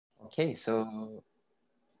Okay, so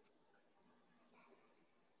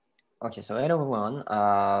hello everyone.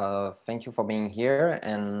 Thank you for being here,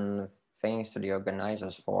 and thanks to the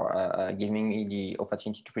organizers for giving me the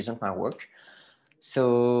opportunity to present my work.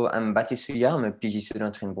 So I'm Baptiste Souillard, I'm a PhD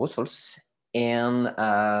student in Brussels, and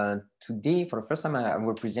today, for the first time, I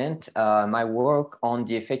will present my work on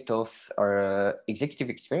the effect of executive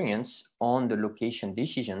experience on the location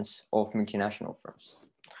decisions of multinational firms.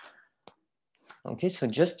 Okay, so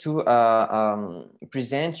just to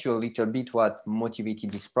present you a little bit what motivated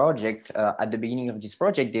this project, at the beginning of this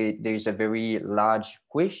project, there is a very large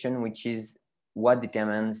question, which is what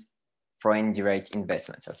determines foreign direct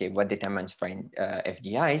investments? Okay, what determines foreign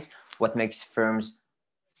FDIs? What makes firms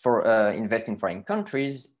invest in foreign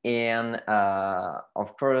countries? And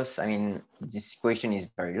of course, I mean, this question is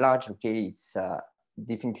very large. Okay, it's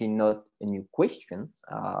definitely not a new question.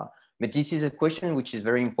 But this is a question which is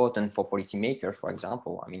very important for policymakers, for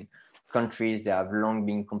example. I mean, countries that have long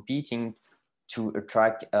been competing to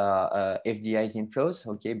attract FDIs inflows,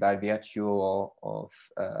 okay, by virtue of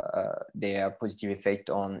their positive effect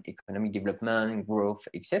on economic development, growth,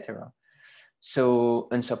 etc. So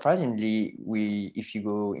unsurprisingly, if you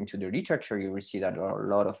go into the literature, you will see that there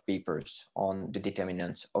are a lot of papers on the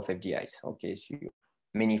determinants of FDIs. Okay, so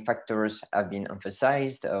many factors have been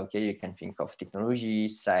emphasized. Okay, you can think of technology,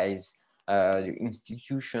 size, the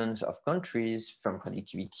institutions of countries, firm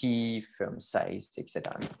productivity, firm size,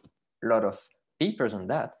 etc. I mean, a lot of papers on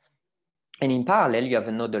that. And in parallel, you have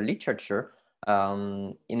another literature.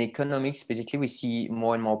 In economics, basically, we see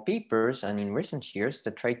more and more papers, and in recent years,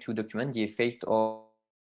 that try to document the effect of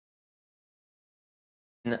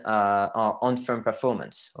on firm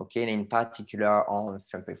performance, okay, and in particular on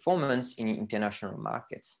firm performance in international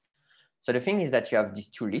markets. So the thing is that you have these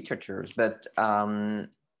two literatures, but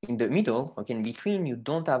in the middle, okay, in between, you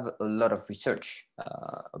don't have a lot of research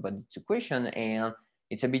about the question, and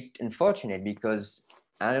it's a bit unfortunate because,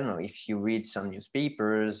 I don't know, if you read some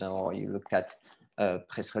newspapers or you look at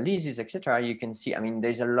press releases, etc., you can see, I mean,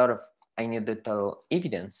 there's a lot of anecdotal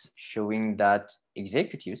evidence showing that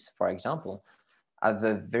executives, for example, have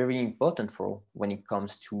a very important role when it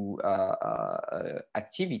comes to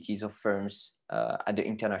activities of firms at the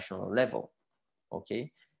international level,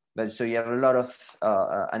 okay? But so you have a lot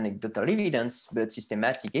of anecdotal evidence, but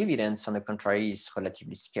systematic evidence, on the contrary, is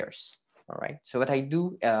relatively scarce, all right? So what I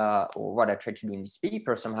do, or what I try to do in this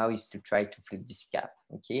paper somehow, is to try to flip this gap,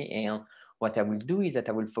 okay? And what I will do is that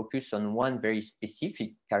I will focus on one very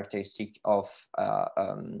specific characteristic of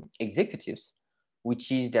executives,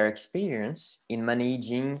 which is their experience in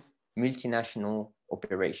managing multinational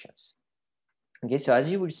operations. Okay, so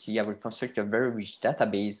as you will see, I will construct a very rich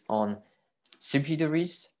database on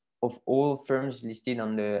subsidiaries of all firms listed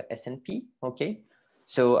on the S&P, okay?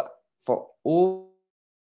 So for all,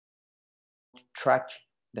 track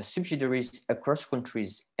the subsidiaries across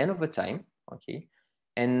countries and over time, okay?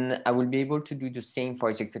 And I will be able to do the same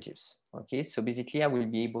for executives, okay? So basically, I will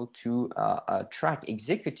be able to track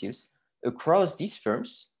executives across these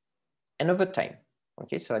firms and over time.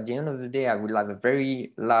 Okay, so at the end of the day, I will have a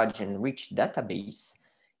very large and rich database.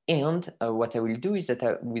 And what I will do is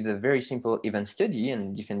that with a very simple event study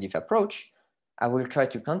and definitive approach, I will try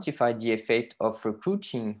to quantify the effect of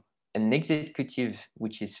recruiting an executive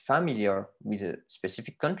which is familiar with a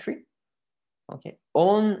specific country, okay,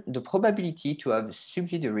 on the probability to have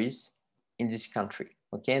subsidiaries in this country.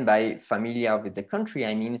 Okay, and by familiar with the country,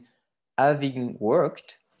 I mean having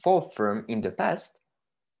worked for a firm in the past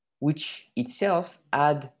which itself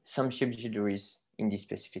had some subsidiaries in this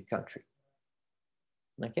specific country.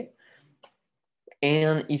 Okay.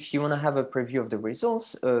 And if you want to have a preview of the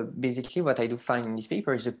results, basically what I do find in this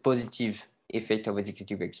paper is a positive effect of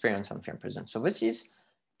executive experience on firm presence overseas.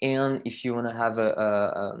 And if you want to have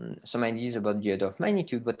some ideas about the order of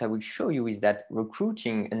magnitude, what I will show you is that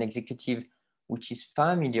recruiting an executive which is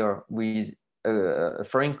familiar with a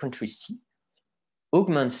foreign country C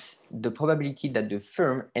augments the probability that the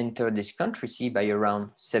firm enter this country C by around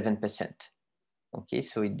 7%. Okay,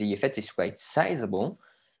 so the effect is quite sizable.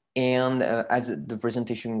 And as the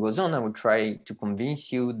presentation goes on, I will try to convince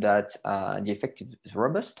you that the effect is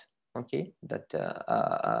robust, okay, that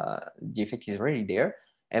the effect is really there,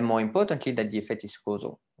 and more importantly, that the effect is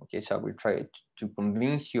causal. Okay, so I will try to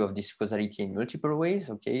convince you of this causality in multiple ways.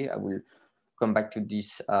 Okay, I will come back to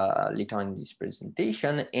this later in this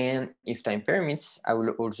presentation. And if time permits, I will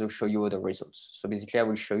also show you the results. So basically, I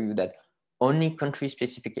will show you that only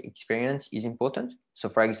country-specific experience is important. So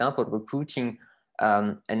for example, recruiting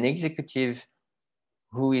an executive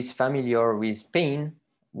who is familiar with Spain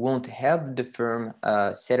won't help the firm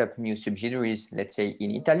set up new subsidiaries, let's say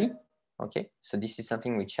in Italy, Okay, so this is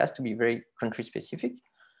something which has to be very country specific.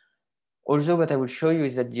 Also, what I will show you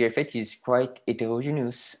is that the effect is quite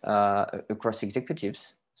heterogeneous across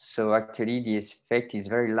executives. So actually, the effect is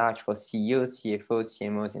very large for CEOs, CFOs,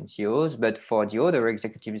 CMOs, and COOs, but for the other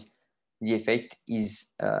executives, the effect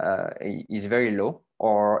is very low,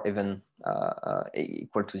 or even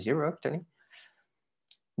equal to zero, actually.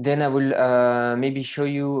 Then I will maybe show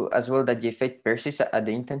you as well that the effect persists at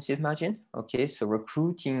the intensive margin. Okay, so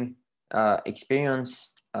recruiting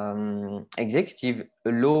experienced executive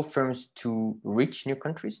allow firms to reach new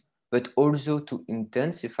countries, but also to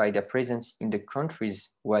intensify their presence in the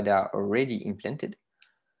countries where they are already implanted.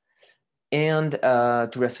 And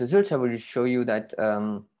to as results, I will show you that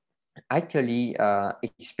actually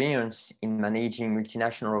experience in managing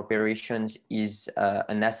multinational operations is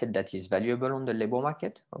an asset that is valuable on the labor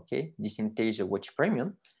market. Okay, this entails a wage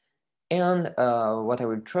premium. And what I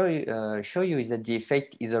will show you is that the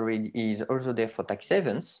effect is also there for tax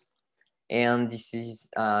havens. And this is,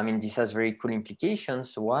 I mean, this has very cool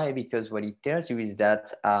implications. Why? Because what it tells you is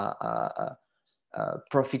that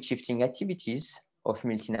profit shifting activities of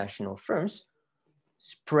multinational firms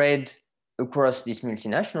spread across these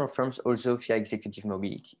multinational firms also via executive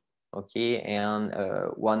mobility. Okay, and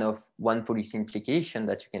one policy implication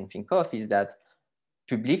that you can think of is that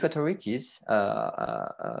public authorities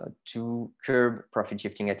to curb profit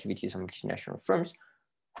shifting activities of multinational firms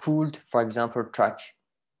could, for example, track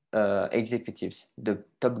executives, the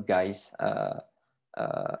top guys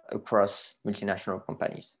across multinational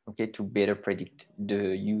companies, okay, to better predict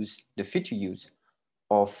the future use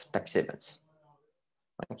of tax havens.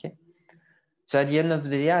 Okay. So at the end of the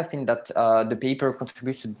day, I think that the paper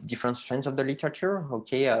contributes to different strands of the literature,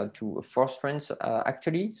 okay, to four strands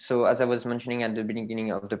actually. So as I was mentioning at the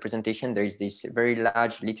beginning of the presentation, there is this very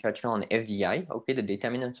large literature on FDI, okay, the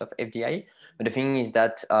determinants of FDI. But the thing is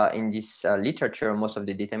that in this literature, most of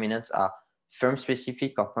the determinants are firm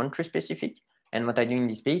specific or country specific. And what I do in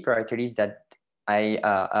this paper actually is that I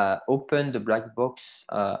open the black box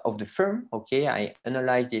of the firm, okay, I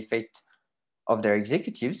analyze the effect of their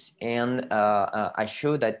executives, and I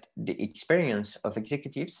show that the experience of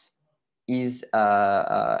executives is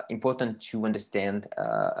important to understand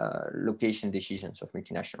location decisions of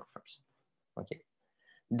multinational firms. Okay.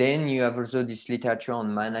 Then you have also this literature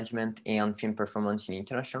on management and firm performance in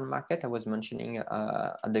international market. I was mentioning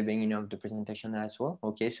at the beginning of the presentation as well.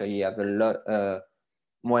 Okay, so you have a lot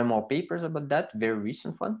more and more papers about that, very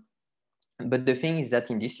recent one. But the thing is that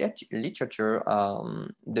in this literature,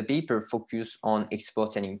 the paper focus on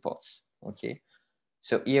exports and imports. Okay,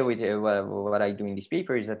 so here with what I do in this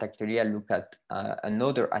paper is that actually I look at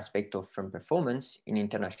another aspect of firm performance in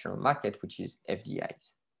international market, which is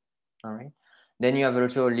FDIs. All right. Then you have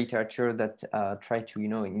also literature that try to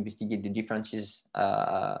investigate the differences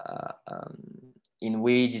in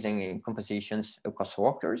wages and in compensations across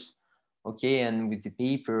workers. Okay, and with the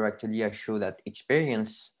paper, actually, I show that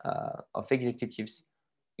experience of executives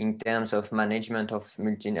in terms of management of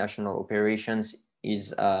multinational operations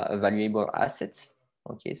is a valuable asset.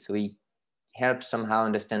 Okay, so it helps somehow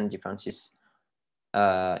understand differences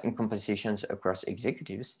in compensations across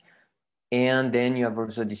executives. And then you have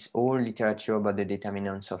also this whole literature about the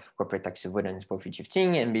determinants of corporate tax avoidance, profit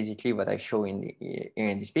shifting. And basically what I show in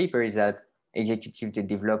this paper is that executives, they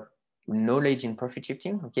develop knowledge in profit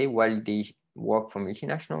shifting, okay, while they work for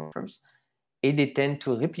multinational firms, and they tend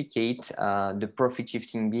to replicate the profit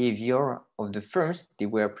shifting behavior of the firms they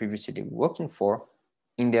were previously working for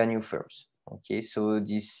in their new firms. Okay, so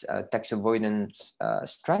these tax avoidance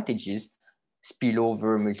strategies spill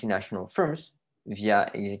over multinational firms via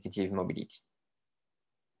executive mobility.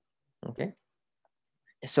 Okay.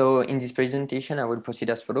 So in this presentation, I will proceed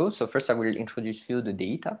as follows. So first I will introduce you the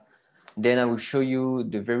data. Then I will show you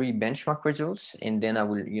the very benchmark results, and then I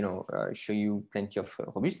will, show you plenty of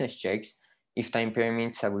robustness checks. If time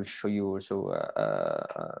permits, I will show you also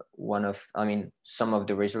some of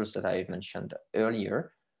the results that I mentioned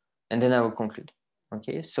earlier, and then I will conclude.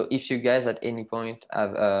 Okay, so if you guys at any point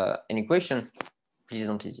have any question, please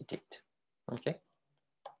don't hesitate. Okay.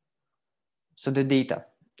 So the data.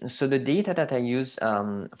 So the data that I use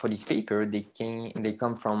for this paper, they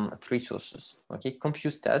come from three sources. Okay,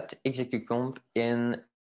 CompuStat, ExecuComp, and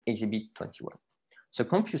Exhibit 21. So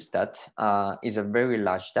CompuStat is a very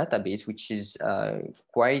large database, which is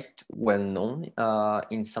quite well known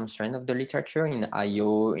in some strand of the literature, in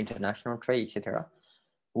IO, international trade, etc.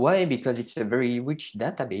 Why? Because it's a very rich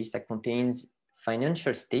database that contains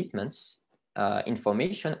financial statements,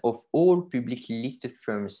 information of all publicly listed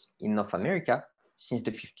firms in North America since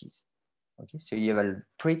the 50s. Okay, so you have a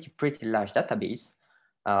pretty large database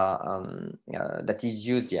that is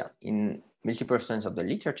used in multiple strands of the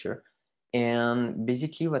literature. And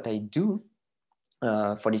basically what I do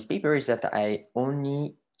for this paper is that I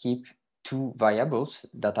only keep two variables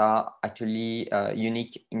that are actually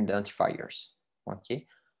unique identifiers. Okay.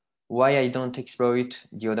 Why I don't exploit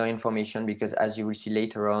the other information? Because as you will see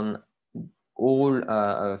later on, all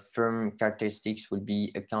firm characteristics will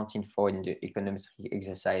be accounted for in the econometric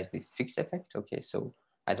exercise with fixed effect. Okay, so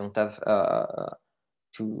I don't have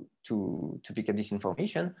to pick up this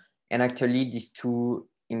information. And actually, these two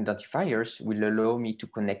identifiers will allow me to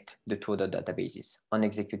connect the two other databases on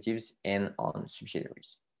executives and on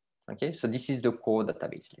subsidiaries. Okay, so this is the core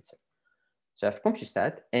database, let's say. So I have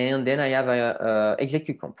CompuStat, and then I have a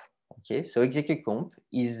ExecuComp. Okay, so ExecuComp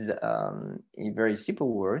is, in very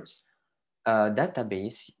simple words, a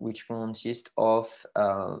database which consists of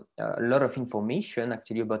a lot of information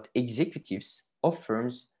actually about executives of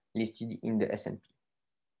firms listed in the S&P.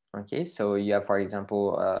 Okay, so you have, for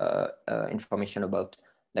example, information about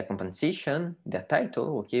their compensation, their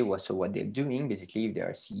title, okay, so what they're doing, basically if they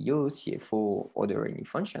are CEO, CFO, or other any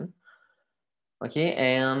function. Okay,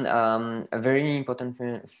 and a very important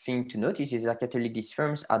thing to notice is that actually these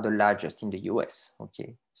firms are the largest in the US.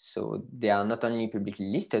 Okay, so they are not only publicly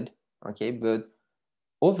listed, okay, but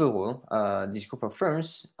overall, this group of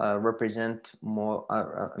firms represent more,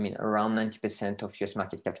 around 90% of US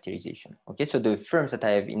market capitalization. Okay, so the firms that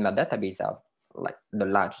I have in my database are like the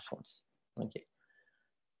largest ones. Okay,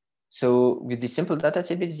 so with this simple data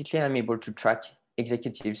set, basically, I'm able to track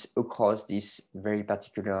executives across this very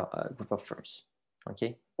particular group of firms.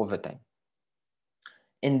 Okay, over time.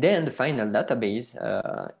 And then the final database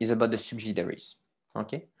is about the subsidiaries.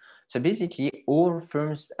 Okay, so basically all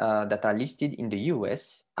firms that are listed in the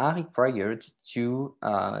US are required to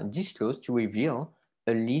disclose, to reveal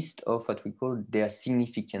a list of what we call their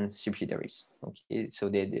significant subsidiaries. Okay, so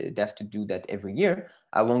they have to do that every year.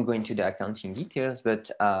 I won't go into the accounting details,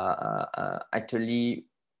 but actually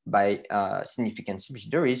by significant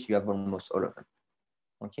subsidiaries, you have almost all of them.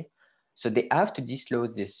 Okay, so they have to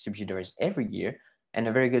disclose these subsidiaries every year. And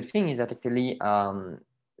a very good thing is that actually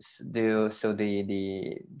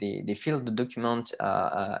they fill the document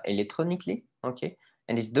electronically. Okay,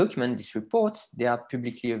 and this document, these reports, they are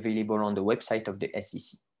publicly available on the website of the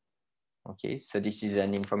SEC. Okay, so this is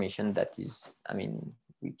an information that is,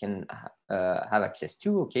 we can have access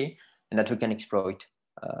to. Okay, and that we can exploit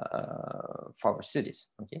for our studies.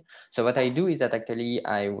 Okay, so what I do is that actually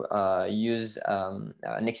I use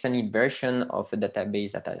an extended version of a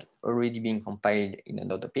database that has already been compiled in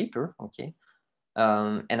another paper. Okay,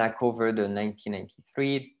 and I cover the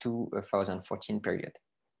 1993 to 2014 period.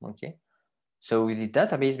 Okay, so with the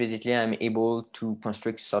database, basically, I'm able to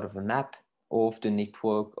construct sort of a map of the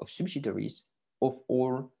network of subsidiaries of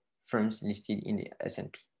all firms listed in the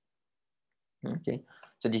S&P. Okay,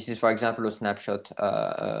 so this is, for example, a snapshot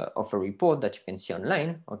of a report that you can see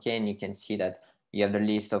online. Okay, and you can see that you have the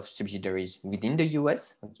list of subsidiaries within the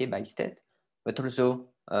US, okay, by state, but also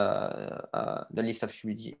the list of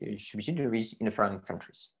subsidiaries in the foreign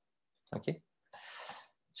countries. Okay,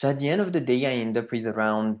 so at the end of the day, I end up with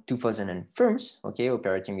around 2,000 firms, okay,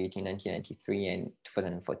 operating between 1993 and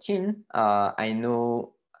 2014. I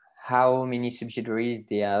know how many subsidiaries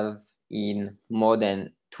they have in more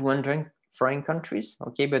than 200 foreign countries,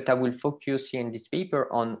 okay, but I will focus here in this paper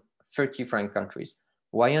on 30 foreign countries.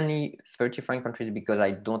 Why only 30 foreign countries? Because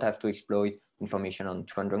I don't have to exploit information on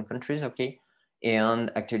 200 countries, okay,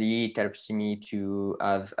 and actually it helps me to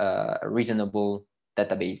have a reasonable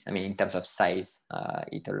database. In terms of size,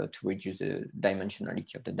 it allows to reduce the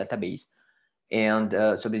dimensionality of the database. And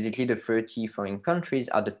so basically the 30 foreign countries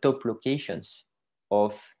are the top locations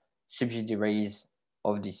of subsidiaries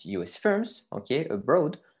of these US firms, okay,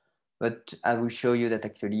 abroad. But I will show you that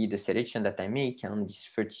actually the selection that I make on these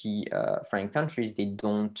 30 foreign countries, they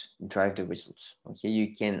don't drive the results. Okay,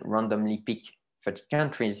 you can randomly pick 30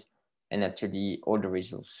 countries and actually all the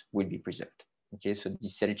results will be preserved. Okay, so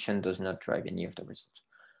this selection does not drive any of the results.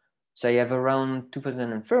 So I have around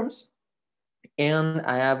 2,000 firms, and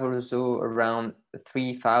I have also around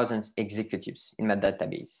 3,000 executives in my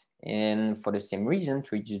database. And for the same reason,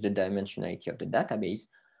 to reduce the dimensionality of the database,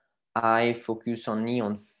 I focus only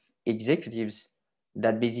on executives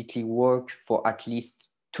that basically work for at least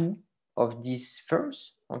two of these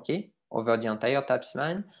firms, okay, over the entire time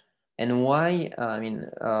span. And why?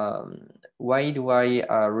 Why do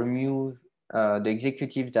I remove the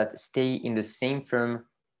executives that stay in the same firm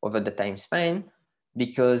over the time span?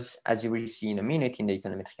 Because as you will see in a minute in the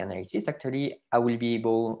econometric analysis, actually, I will be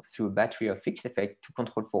able, through a battery of fixed effect, to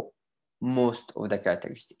control for most of the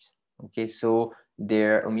characteristics. Okay, so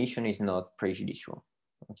their omission is not prejudicial.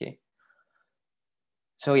 okay?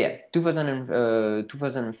 So yeah,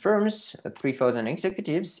 2,000 firms, 3,000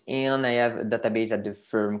 executives, and I have a database at the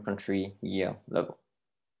firm, country, year level.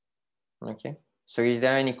 Okay, so is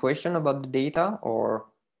there any question about the data, or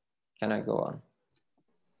can I go on?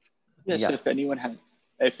 Yes, yeah.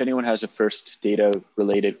 If anyone has a first data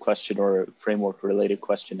related question or framework related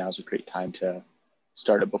question, now's a great time to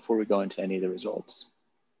start it before we go into any of the results.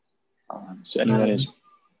 So anyone is.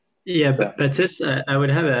 Yeah, but Baptiste, I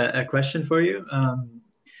would have a question for you.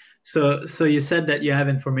 So you said that you have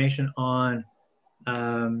information on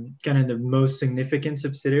kind of the most significant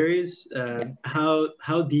subsidiaries.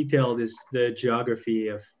 How detailed is the geography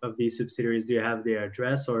of these subsidiaries? Do you have their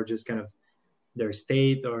address or just kind of their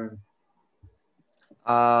state or?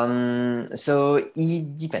 So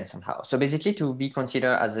it depends on how. So basically, to be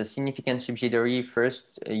considered as a significant subsidiary,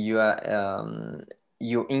 first you are,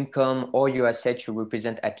 your income or your assets should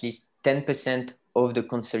represent at least 10% of the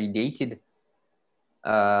consolidated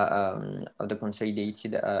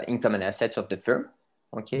income and assets of the firm.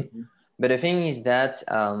 Okay. Mm-hmm. But the thing is that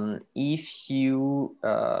if you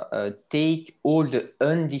take all the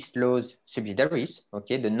undisclosed subsidiaries,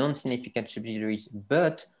 okay, the non-significant subsidiaries,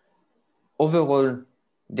 but overall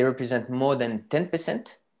they represent more than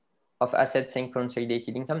 10% of assets and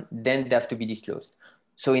consolidated income, then they have to be disclosed.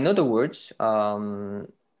 So in other words, I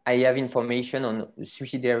have information on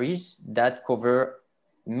subsidiaries that cover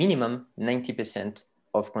minimum 90%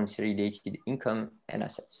 of consolidated income and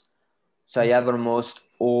assets. So I have almost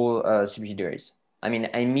all subsidiaries. I mean,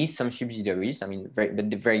 I miss some subsidiaries, I mean, but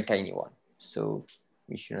the very tiny one. So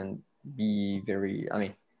we shouldn't be very, I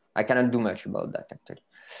mean, I cannot do much about that actually.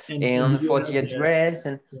 And for the address,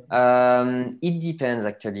 and it depends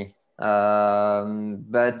actually.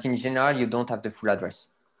 But in general, you don't have the full address.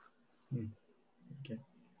 Okay.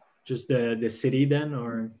 Just the city then,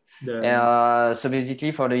 or the? So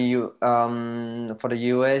basically for the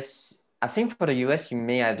US, I think for the US you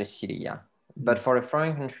may have the city, yeah. But for a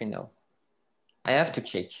foreign country, no. I have to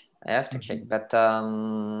check. But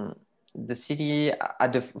the city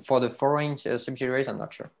for the foreign subsidiaries, I'm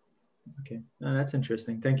not sure. Okay, that's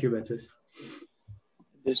interesting. Thank you, Baptiste.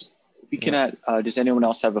 Does anyone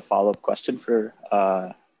else have a follow-up question for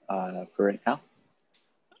right now?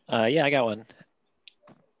 Yeah, I got one.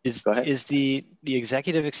 Is the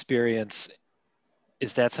executive experience,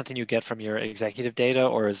 is that something you get from your executive data,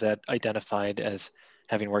 or is that identified as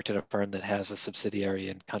having worked at a firm that has a subsidiary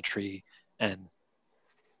in country and?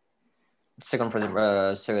 Second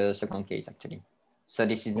case actually. So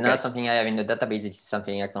this is not something I have in the database. This is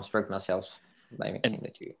something I construct myself by mixing the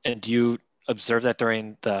two. And do you observe that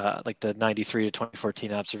during the 93 to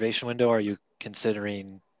 2014 observation window? Or are you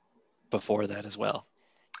considering before that as well?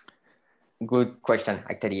 Good question,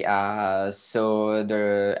 actually. So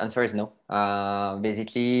the answer is no.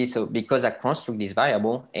 Basically, so because I construct this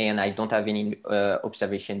variable and I don't have any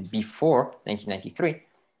observation before 1993,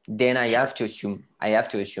 then I have to assume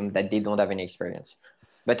that they don't have any experience.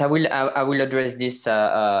 But I will address this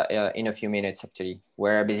in a few minutes actually,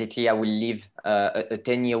 where basically I will leave a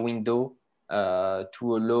 10-year window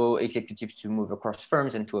to allow executives to move across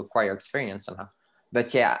firms and to acquire experience somehow.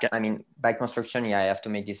 But yeah, I mean, by construction, yeah, I have to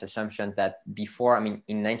make this assumption that before, I mean,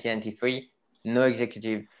 in 1993, no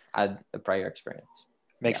executive had a prior experience.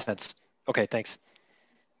 Makes sense. Okay, thanks.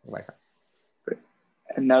 You're welcome. Great.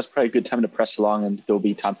 And now's probably a good time to press along, and there'll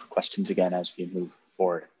be time for questions again as we move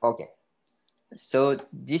forward. Okay. So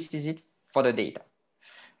this is it for the data.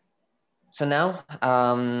 So now,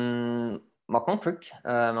 more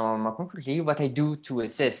concretely, what I do to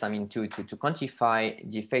assess, I mean, to quantify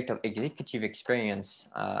the effect of executive experience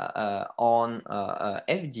on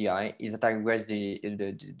FDI is that I raise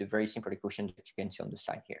the very simple equation that you can see on the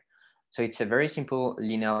slide here. So it's a very simple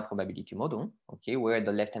linear probability model, okay, where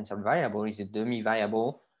the left-hand side variable is a dummy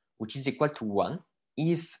variable, which is equal to 1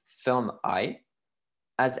 if firm I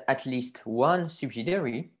has at least one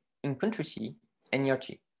subsidiary in country C and year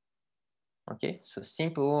T. Okay, so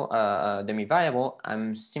simple dummy variable,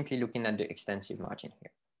 I'm simply looking at the extensive margin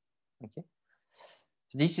here. Okay,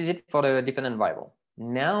 so this is it for the dependent variable.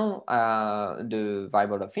 Now, the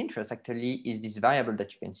variable of interest actually is this variable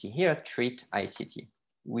that you can see here, trait ICT,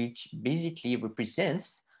 which basically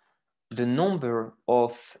represents the number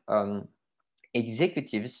of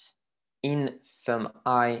executives in firm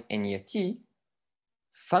I and year T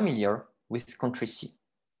familiar with country C.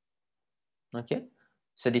 Okay,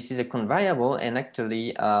 so this is a count variable, and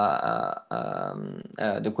actually the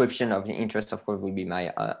coefficient of the interest, of course, will be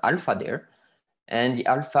my alpha there, and the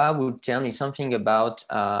alpha will tell me something about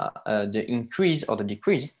the increase or the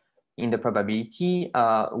decrease in the probability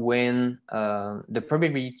when the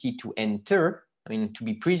probability to enter I mean, to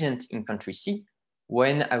be present in country C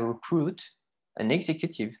when I recruit an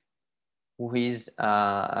executive who is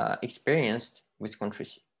experienced with country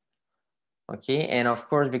C. Okay, and of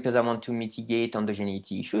course, because I want to mitigate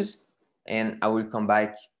endogeneity issues, and I will come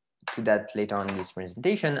back to that later on in this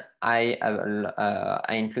presentation, I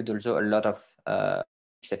include also a lot of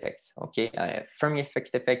fixed effects. Okay, firm year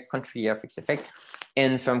fixed effect, country year fixed effect,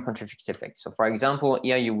 and firm country fixed effect. So for example,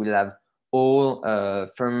 here you will have all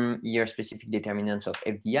firm year specific determinants of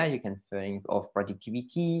FDI. You can think of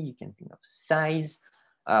productivity, you can think of size,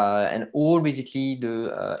 and all basically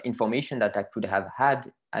the information that I could have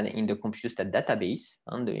had in the Compustat database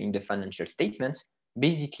and in the financial statements.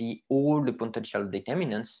 Basically, all the potential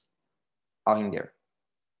determinants are in there.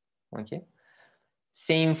 Okay.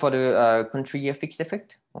 Same for the country year fixed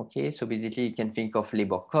effect. Okay, so basically you can think of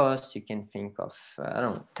labor costs, you can think of I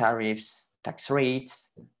don't know, tariffs, tax rates,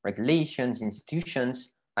 regulations,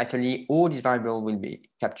 institutions. Actually, all these variables will be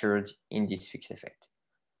captured in this fixed effect.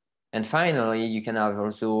 And finally, you can have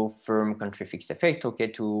also firm country fixed effect, okay,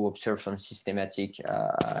 to observe some systematic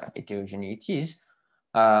heterogeneities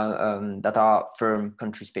that are firm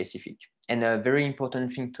country specific. And a very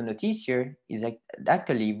important thing to notice here is that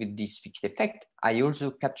actually with this fixed effect, I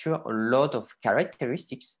also capture a lot of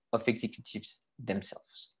characteristics of executives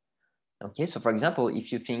themselves. Okay, so for example,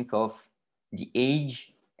 if you think of the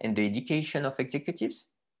age and the education of executives,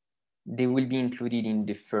 they will be included in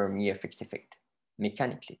the firm year fixed effect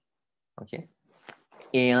mechanically. Okay,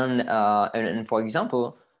 and for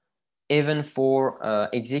example, even for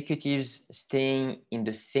executives staying in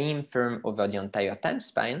the same firm over the entire time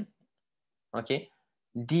span, okay,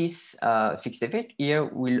 this fixed effect here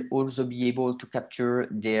will also be able to capture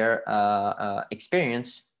their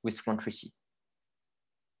experience with country C.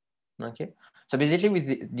 Okay, so basically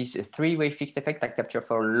with this three-way fixed effect, I capture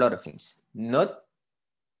for a lot of things, not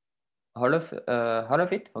all of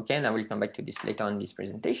it. Okay, and I will come back to this later on in this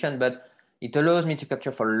presentation, but it allows me to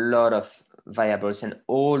capture for a lot of variables and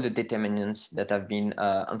all the determinants that have been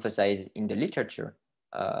emphasized in the literature,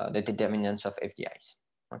 the determinants of FDIs.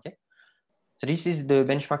 Okay, so this is the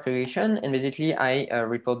benchmark regression, and basically I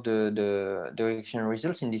report the regression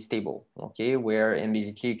results in this table. Okay, where and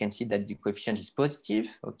basically you can see that the coefficient is positive.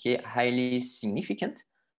 Okay, highly significant,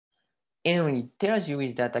 and what it tells you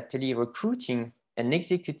is that actually recruiting an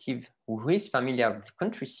executive who is familiar with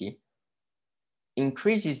country C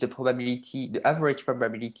increases the probability, the average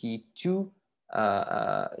probability to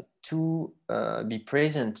be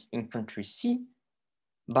present in country C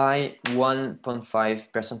by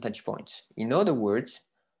 1.5 percentage points. In other words,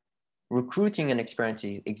 recruiting and experienced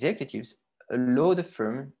executives allow the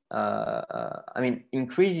firm,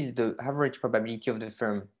 increases the average probability of the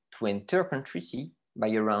firm to enter country C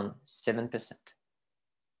by around 7%.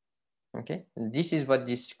 Okay, and this is what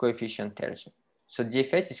this coefficient tells you. So the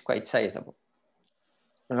effect is quite sizable.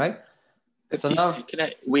 All right. So now,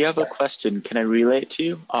 we have a question. Can I relay it to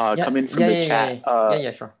you? Coming from the chat.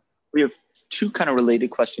 Yeah, sure. We have two kind of related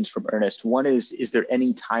questions from Ernest. One is there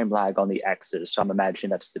any time lag on the X's? So I'm imagining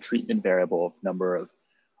that's the treatment variable of number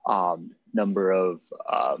of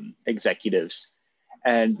executives.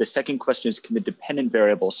 And the second question is, can the dependent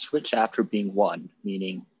variable switch after being 1,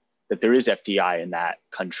 meaning that there is FDI in that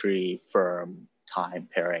country, firm, time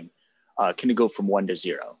pairing? Can it go from 1 to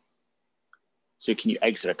 0? So can you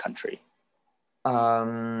exit a country?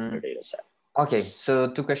 Your data set. Okay, so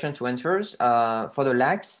 2 questions, 2 answers. For the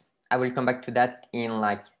lags, I will come back to that in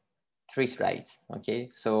like 3 slides. Okay,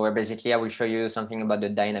 so basically I will show you something about the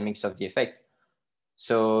dynamics of the effect.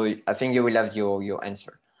 So I think you will have your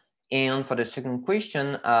answer. And for the second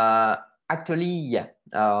question, actually, yeah.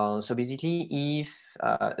 So basically, if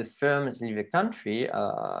a firm leaves a country,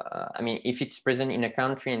 if it's present in a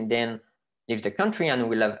country and then leaves the country, and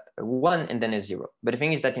we'll have a 1 and then a 0. But the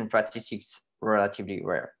thing is that in practice, it's relatively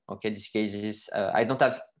rare. Okay, this case is, I don't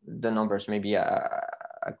have the numbers. Maybe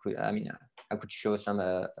I could show some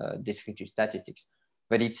descriptive statistics,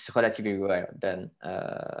 but it's relatively rare than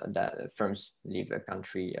that firms leave a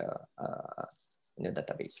country in the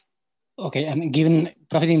database. Okay, and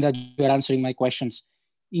profiting that you're answering my questions,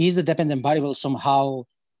 is the dependent variable somehow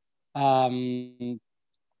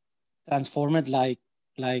transformed, like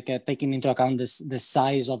taking into account the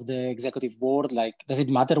size of the executive board? Like, does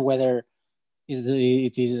it matter whether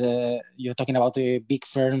you're talking about the big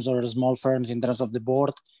firms or small firms in terms of the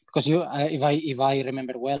board? Because if I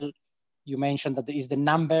remember well, you mentioned that is the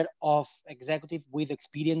number of executives with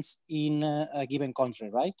experience in a given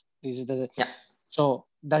country, right? This is the yeah. So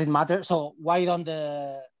does it matter? So why not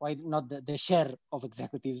the share of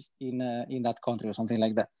executives in that country or something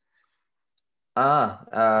like that?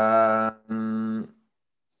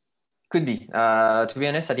 Could be. To be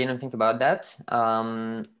honest, I didn't think about that.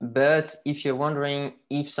 But if you're wondering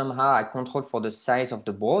if somehow I control for the size of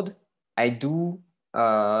the board, I do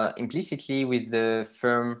implicitly with the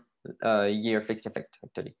firm year fixed effect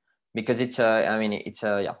actually, because it's it's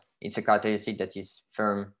a characteristic that is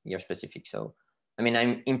firm year specific. So I mean,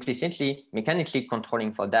 I'm implicitly mechanically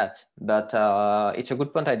controlling for that. But it's a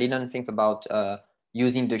good point. I didn't think about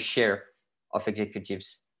using the share of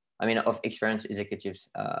executives. I mean, of experienced executives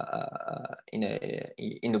in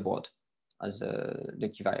the board as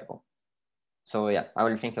the key variable. So yeah, I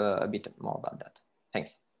will think a bit more about that.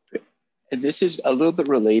 Thanks. And this is a little bit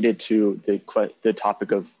related to the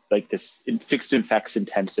topic of like this fixed effects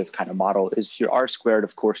intensive kind of model. Is your R squared,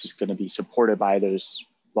 of course, is going to be supported by those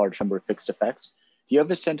large number of fixed effects. Do you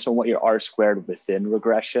have a sense on what your R squared within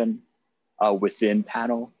regression, within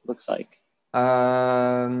panel looks like? Nope.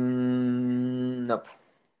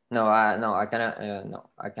 No, I cannot. No,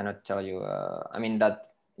 I cannot tell you. I mean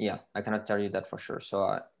that. Yeah, I cannot tell you that for sure. So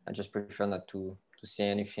I just prefer not to say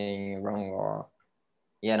anything wrong or.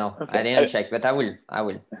 Yeah, no, okay. I didn't check, but I will.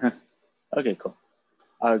 Okay, cool.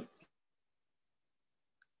 Are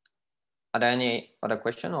there any other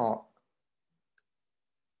question or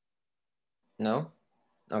no?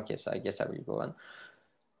 Okay, so I guess I will go on.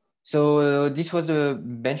 So this was the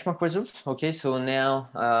benchmark results. Okay, so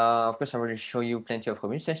now, of course, I will show you plenty of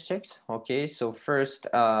robustness checks. Okay, so first,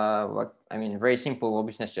 very simple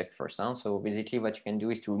robustness check first. So basically what you can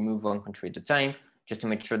do is to remove one country at a time, just to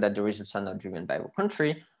make sure that the results are not driven by one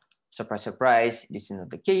country. Surprise, surprise, this is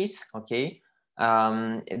not the case. Okay,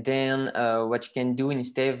 then what you can do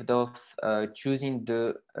instead of choosing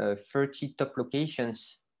the 30 top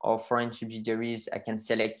locations of foreign subsidiaries, I can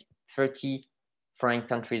select 30 foreign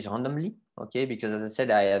countries randomly, okay? Because as I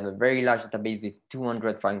said, I have a very large database with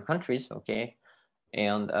 200 foreign countries, okay?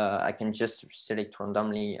 And I can just select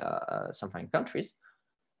randomly some foreign countries.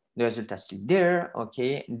 The result is still there,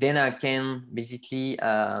 okay? Then I can basically,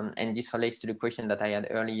 and this relates to the question that I had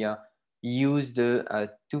earlier, use the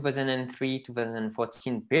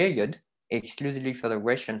 2003-2014 period exclusively for the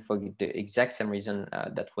regression for the exact same reason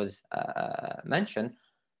that was mentioned,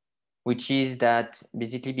 which is that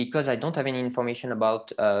basically because I don't have any information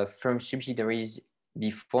about firm subsidiaries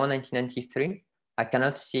before 1993, I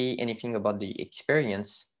cannot say anything about the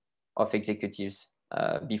experience of executives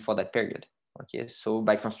before that period. Okay, so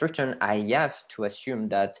by construction, I have to assume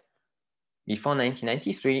that before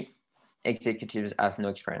 1993, executives have no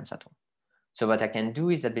experience at all. So what I can do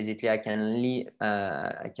is that basically I can leave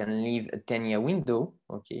a 10-year window,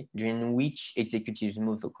 okay, during which executives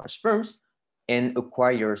move across firms and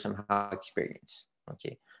acquire somehow experience,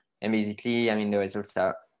 okay? And basically, I mean, the results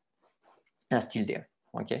are still there,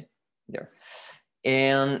 okay? There.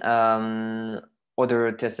 And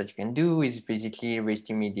other tests that you can do is basically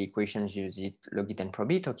re-estimate the equations, use it, log it, and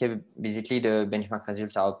probe it, okay? Basically, the benchmark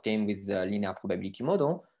results are obtained with the linear probability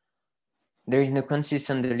model. There is no consensus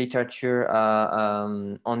in the literature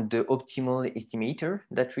on the optimal estimator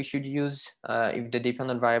that we should use if the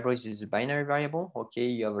dependent variable is a binary variable. Okay,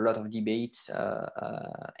 you have a lot of debates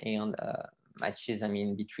and matches, I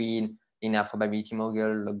mean, between linear probability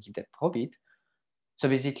model, log it, and probe it. So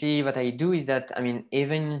basically what I do is that, I mean,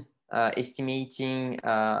 even estimating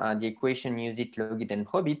the equation, use it, log it, and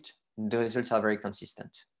probe it, the results are very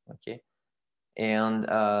consistent, okay? And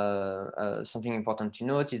something important to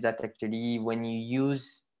note is that actually when you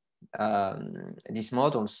use these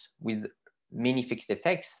models with many fixed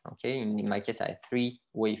effects, okay, in my case I have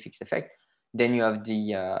 3-way fixed effect, then you have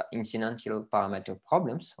the incidental parameter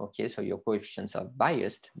problems, okay, so your coefficients are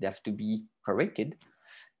biased, they have to be corrected.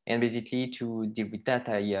 And basically to deal with that,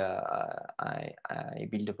 I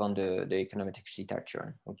build upon the econometrics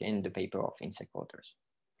literature, okay, in the paper of insect authors.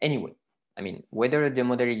 Anyway, I mean, whether the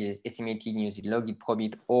model is estimated using log it, probe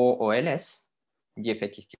it, or OLS, the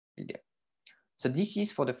effect is still there. So this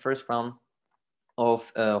is for the first round of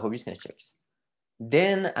robustness checks.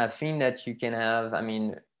 Then I think that you can have, I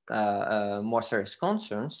mean, more serious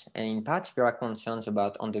concerns, and in particular concerns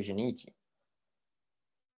about endogeneity.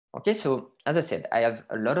 Okay, so as I said, I have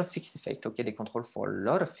a lot of fixed effect. Okay, they control for a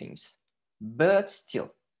lot of things, but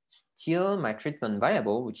still my treatment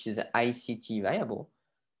variable, which is an ICT variable,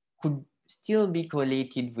 could still be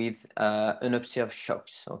correlated with unobserved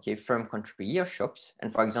shocks, okay, firm country year shocks,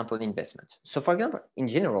 and for example, investment. So for example, in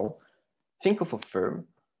general, think of a firm.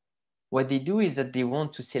 What they do is that they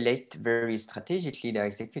want to select very strategically their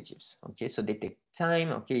executives, okay, so they take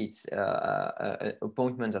time, okay, it's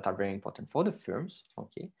appointments that are very important for the firms,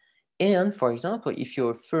 okay. And for example, if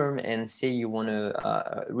you're a firm and say you want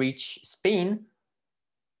to reach Spain,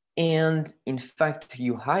 and in fact,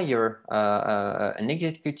 you hire an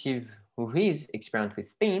executive who is experienced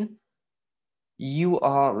with pain, you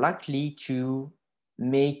are likely to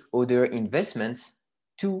make other investments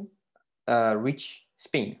to reach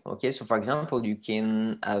Spain. Okay, so for example, you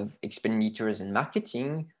can have expenditures in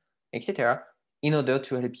marketing, etc., in order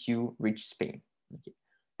to help you reach Spain. Okay.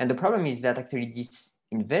 And the problem is that actually these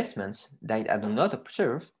investments that I do not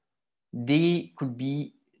observe, they could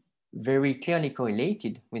be very clearly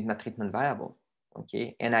correlated with my treatment variable.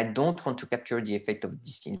 Okay, and I don't want to capture the effect of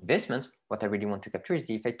these investments. What I really want to capture is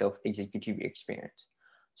the effect of executive experience.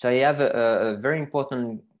 So I have a very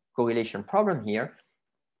important correlation problem here.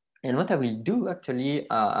 And what I will do actually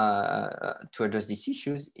to address these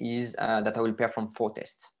issues is that I will perform 4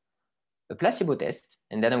 tests. A placebo test,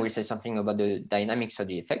 and then I will say something about the dynamics of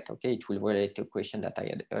the effect. Okay, it will relate to a question that I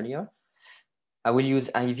had earlier. I will use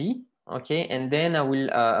IV, okay, and then I will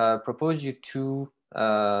propose you two,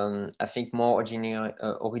 I think, more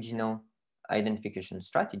original identification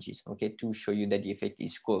strategies, okay, to show you that the effect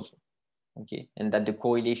is causal, okay, and that the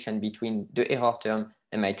correlation between the error term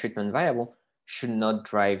and my treatment variable should not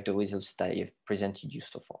drive the results that I have presented you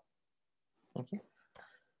so far, okay.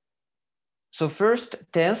 So first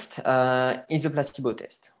test is a placebo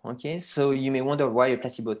test, okay? So you may wonder why a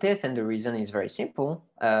placebo test, and the reason is very simple.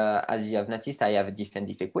 As you have noticed, I have a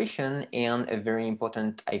defensive equation and a very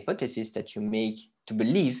important hypothesis that you make to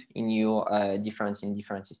believe in your difference in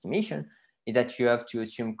difference estimation is that you have to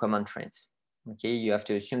assume common trends, okay? You have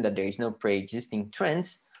to assume that there is no pre-existing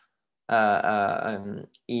trends in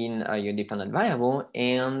your dependent variable,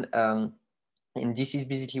 and this is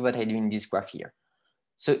basically what I do in this graph here.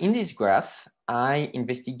 So in this graph, I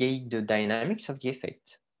investigate the dynamics of the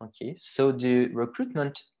effect. Okay, so the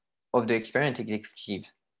recruitment of the experienced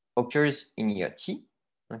executive occurs in year T.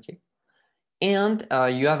 Okay, and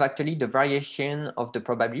you have actually the variation of the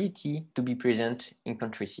probability to be present in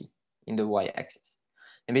country C in the y-axis.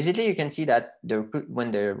 And basically, you can see that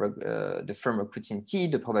when the firm recruits in T,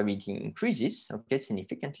 the probability increases, okay,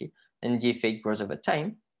 significantly, and the effect grows over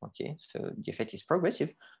time. Okay, so the effect is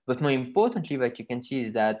progressive, but more importantly, what you can see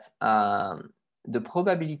is that the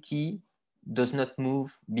probability does not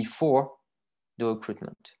move before the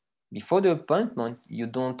recruitment. Before the appointment, you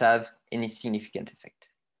don't have any significant effect.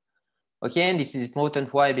 Okay, and this is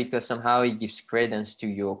important. Why? Because somehow it gives credence to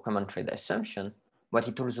your common trend assumption. What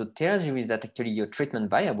it also tells you is that actually your treatment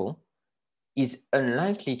variable is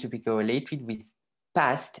unlikely to be correlated with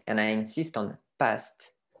past, and I insist on past,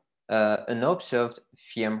 unobserved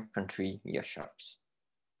firm country year shocks.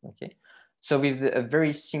 Okay, so with a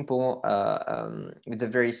very simple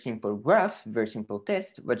graph, very simple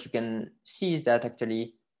test, what you can see is that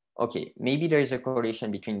actually, okay, maybe there is a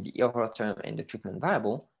correlation between the error term and the treatment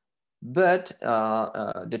variable, but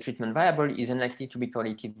the treatment variable is unlikely to be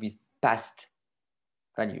correlated with past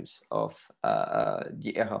values of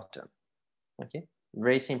the error term. Okay,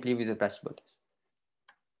 very simply with the placebo test.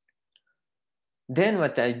 Then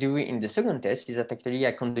what I do in the second test is that actually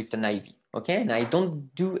I conduct an IV, okay? And I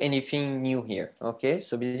don't do anything new here, okay?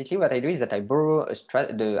 So basically what I do is that I borrow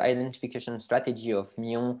the identification strategy of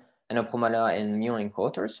Mion and Opromala and Mion and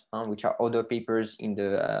co-authors, which are other papers in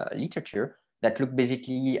the literature that look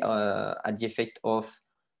basically at the effect of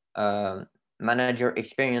manager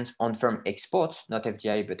experience on firm exports, not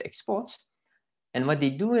FDI, but exports. And what they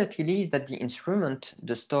do actually is that they instrument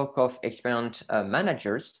the stock of experienced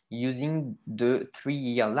managers using the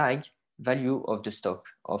 3-year lag value of the stock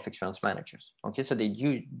of experienced managers. Okay, so they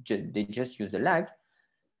just use the lag.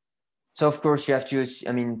 So of course you have to,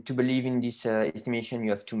 I mean, to believe in this estimation, you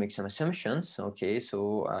have to make some assumptions. Okay,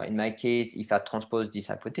 so in my case, if I transpose this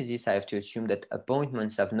hypothesis, I have to assume that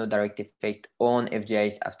appointments have no direct effect on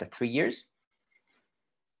FDIs after 3 years.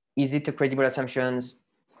 Is it a credible assumption?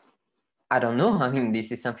 I don't know. I mean, this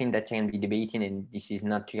is something that can be debated, and this is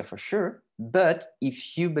not clear for sure. But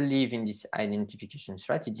if you believe in this identification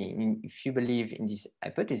strategy, if you believe in this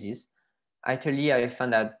hypothesis, actually, I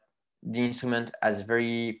found that the instrument has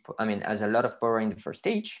has a lot of power in the first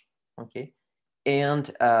stage. Okay, and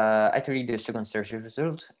actually, the second stage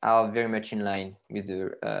results are very much in line with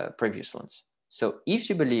the previous ones. So, if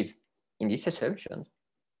you believe in this assumption,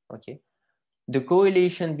 okay, the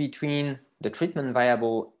correlation between the treatment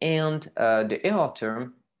variable and the error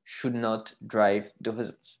term should not drive the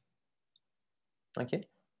results. Okay,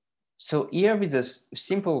 so here with a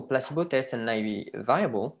simple placebo test and IV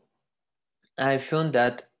variable, I've shown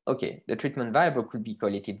that, okay, the treatment variable could be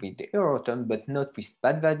correlated with the error term, but not with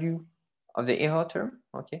bad value of the error term,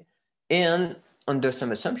 okay? And under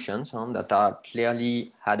some assumptions that are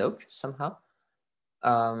clearly ad hoc somehow,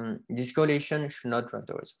 this correlation should not drive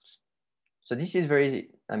the results. So this is very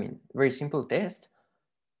simple test,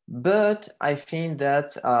 But I think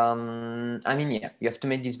that, I mean, yeah, you have to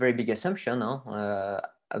make this very big assumption.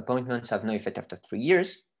 Appointments have no effect after 3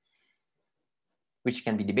 years, which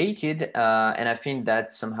can be debated. And I think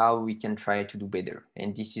that somehow we can try to do better.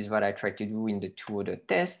 And this is what I try to do in the 2 other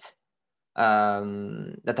tests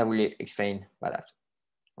that I will explain right after.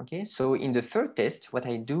 Okay, so in the third test, what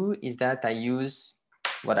I do is that I use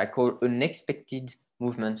what I call unexpected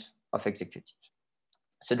movement of executives.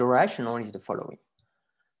 So the rationale is the following.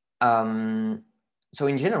 So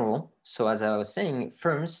in general, so as I was saying,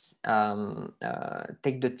 firms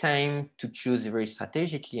take the time to choose very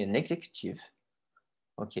strategically an executive.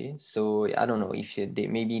 Okay, so I don't know if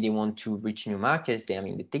maybe they want to reach new markets. They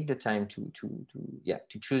take the time to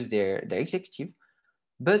choose their executive,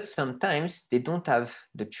 but sometimes they don't have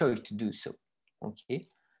the choice to do so. Okay,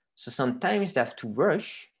 so sometimes they have to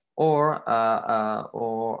rush, or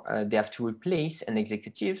they have to replace an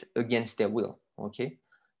executive against their will. Okay.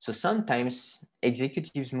 So sometimes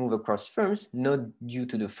executives move across firms, not due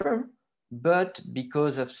to the firm, but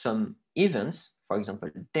because of some events, for example,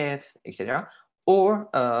 death, etc., or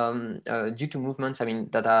due to movements,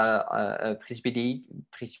 that are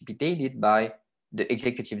precipitated by the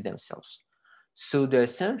executive themselves. So the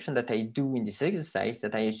assumption that I do in this exercise,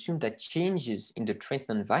 that I assume that changes in the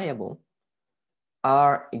treatment variable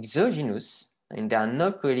are exogenous and they are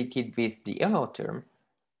not correlated with the error term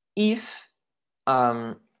if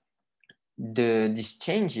these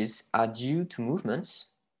changes are due to movements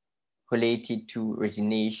related to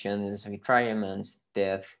resignations, retirements,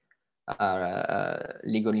 death,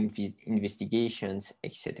 legal investigations,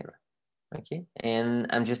 etc. Okay, and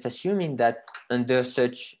I'm just assuming that under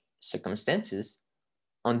such circumstances,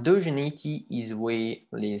 endogeneity is way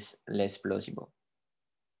less plausible.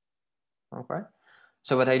 Okay.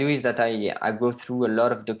 So what I do is that I go through a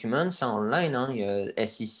lot of documents online,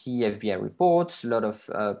 SEC, FBI reports, a lot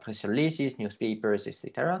of press releases, newspapers,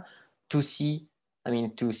 etc., to see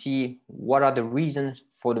what are the reasons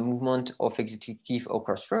for the movement of executive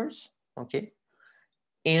across firms. Okay,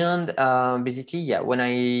 and basically, yeah, when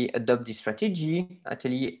I adopt this strategy,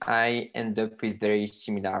 actually I end up with very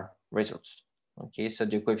similar results. Okay, so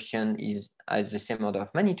the coefficient has the same order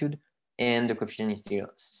of magnitude, and the coefficient is still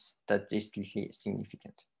statistically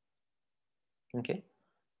significant. Okay,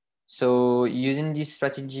 so using this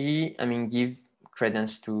strategy, give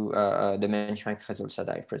credence to the benchmark results that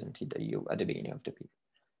I presented you at the beginning of the paper.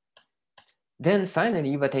 Then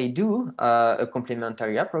finally, what I do, a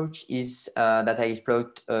complementary approach, is that I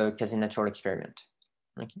exploit a quasi-natural experiment.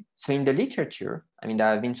 Okay, so in the literature, there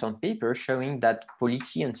have been some papers showing that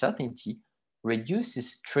policy uncertainty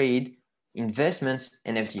reduces trade, investments,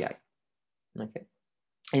 and FDI. Okay.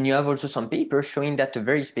 And you have also some papers showing that a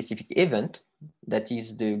very specific event, that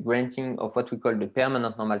is the granting of what we call the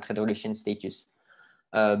permanent normal trade relation status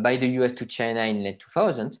by the US to China in late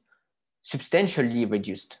 2000, substantially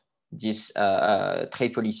reduced this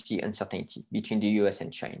trade policy uncertainty between the US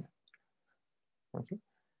and China. Okay.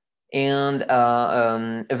 And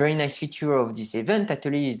a very nice feature of this event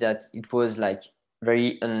actually is that it was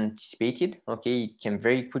very unanticipated. Okay, it came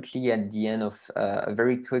very quickly at the end of a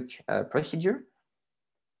very quick procedure.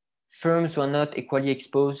 Firms were not equally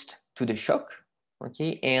exposed to the shock,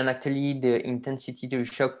 okay? And actually the intensity to the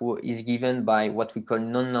shock is given by what we call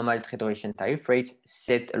non-normal trade relation tariff rates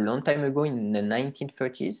set a long time ago in the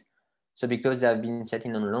 1930s. So because they have been set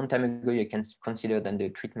in a long time ago, you can consider that the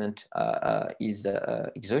treatment is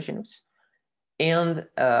exogenous. And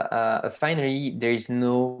finally, there is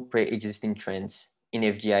no pre-existing trends in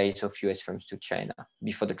FDIs of US firms to China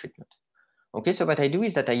before the treatment. Okay, so what I do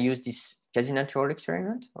is that I use this quasi-natural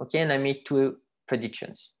experiment, okay, and I make 2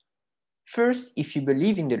 predictions. First, if you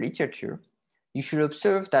believe in the literature, you should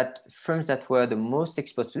observe that firms that were the most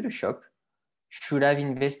exposed to the shock should have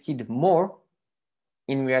invested more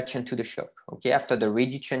in reaction to the shock, okay, after the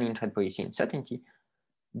reduction in trade policy uncertainty,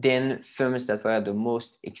 then firms that were the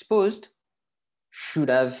most exposed should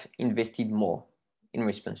have invested more in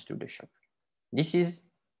response to the shock. This is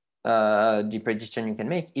the prediction you can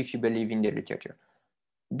make if you believe in the literature.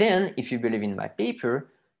 Then, if you believe in my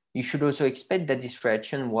paper, you should also expect that this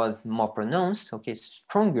reaction was more pronounced, okay,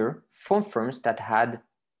 stronger from firms that had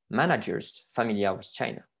managers familiar with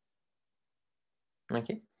China.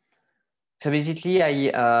 Okay, so basically,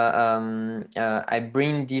 I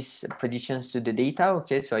bring these predictions to the data.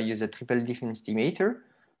 Okay, so I use a triple difference estimator.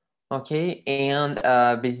 Okay, and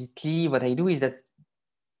basically, what I do is that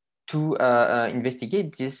to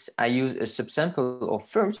investigate this, I use a subsample of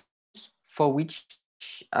firms for which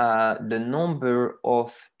the number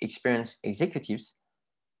of experienced executives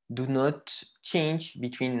do not change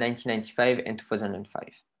between 1995 and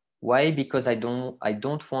 2005. Why? Because I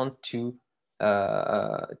don't want to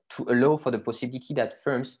allow for the possibility that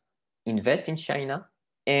firms invest in China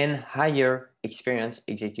and hire experienced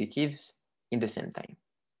executives in the same time.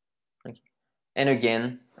 Okay. And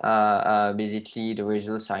again, basically the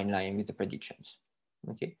results are in line with the predictions.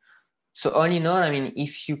 Okay. So all in all, I mean,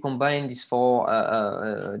 if you combine these four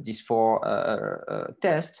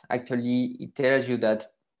tests, actually it tells you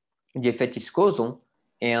that the effect is causal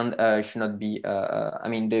and should not be, I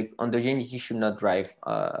mean, the endogeneity should not drive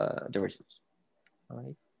the results. All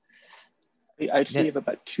right. I'd say you have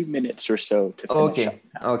about 2 minutes or so to finish up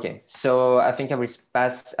now. Okay. So I think I will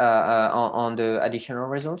pass on the additional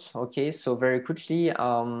results. Okay. So very quickly,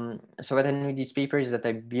 so what I know with this paper is that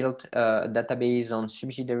I built a database on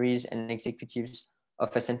subsidiaries and executives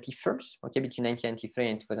of S&P firms, okay, between 1993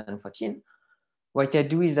 and 2014. What I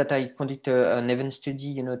do is that I conduct an event study,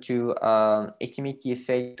 you know, to estimate the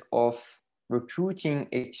effect of recruiting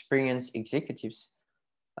experienced executives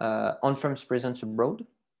on firms present abroad,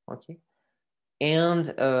 okay. And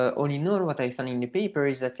all in all, what I found in the paper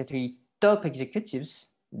is that actually top executives,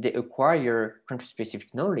 they acquire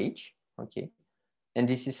country-specific knowledge, okay? And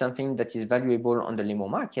this is something that is valuable on the labor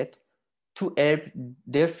market to help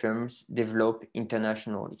their firms develop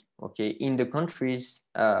internationally, okay, in the countries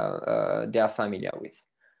they are familiar with.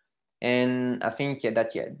 And I think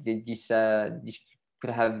that, yeah, this could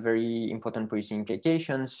have very important policy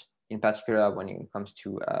implications, in particular when it comes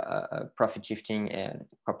to profit shifting and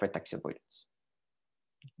corporate tax avoidance.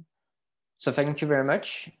 So thank you very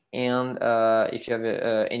much. And if you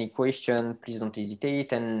have any question, please don't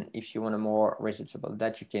hesitate. And if you want more results about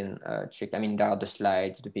that, you can check. I mean, there are the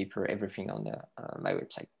slides, the paper, everything on my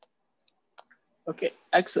website. Okay,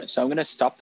 excellent. So I'm going to stop